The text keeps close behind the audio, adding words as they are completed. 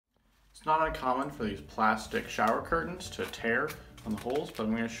It's not uncommon for these plastic shower curtains to tear on the holes, but I'm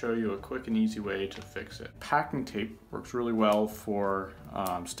going to show you a quick and easy way to fix it. Packing tape works really well for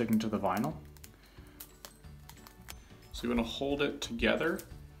sticking to the vinyl. So you want to hold it together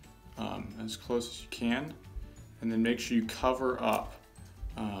as close as you can, and then make sure you cover up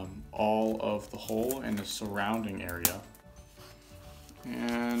all of the hole and the surrounding area.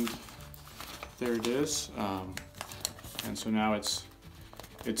 And there it is. And so now it's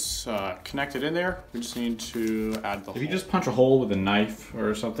connected in there. We just need to add the hole. If you just punch a hole with a knife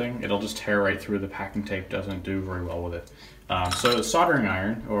or something, it'll just tear right through. The packing tape doesn't do very well with it. So a soldering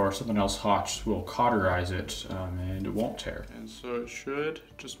iron or something else hot will cauterize it and it won't tear. And so it should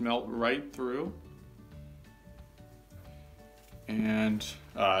just melt right through. And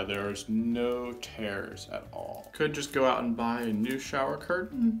there's no tears at all. Could just go out and buy a new shower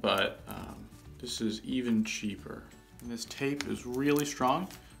curtain, but this is even cheaper. And this tape is really strong,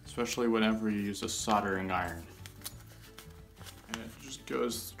 especially whenever you use a soldering iron. And it just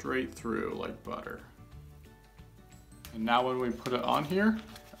goes straight through like butter. And now when we put it on here,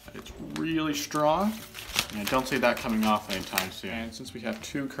 it's really strong. And don't see that coming off anytime soon. And since we have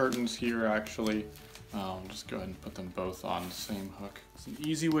two curtains here actually, I'll just go ahead and put them both on the same hook. It's an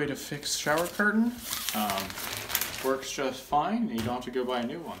easy way to fix shower curtain. Works just fine, and you don't have to go buy a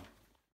new one.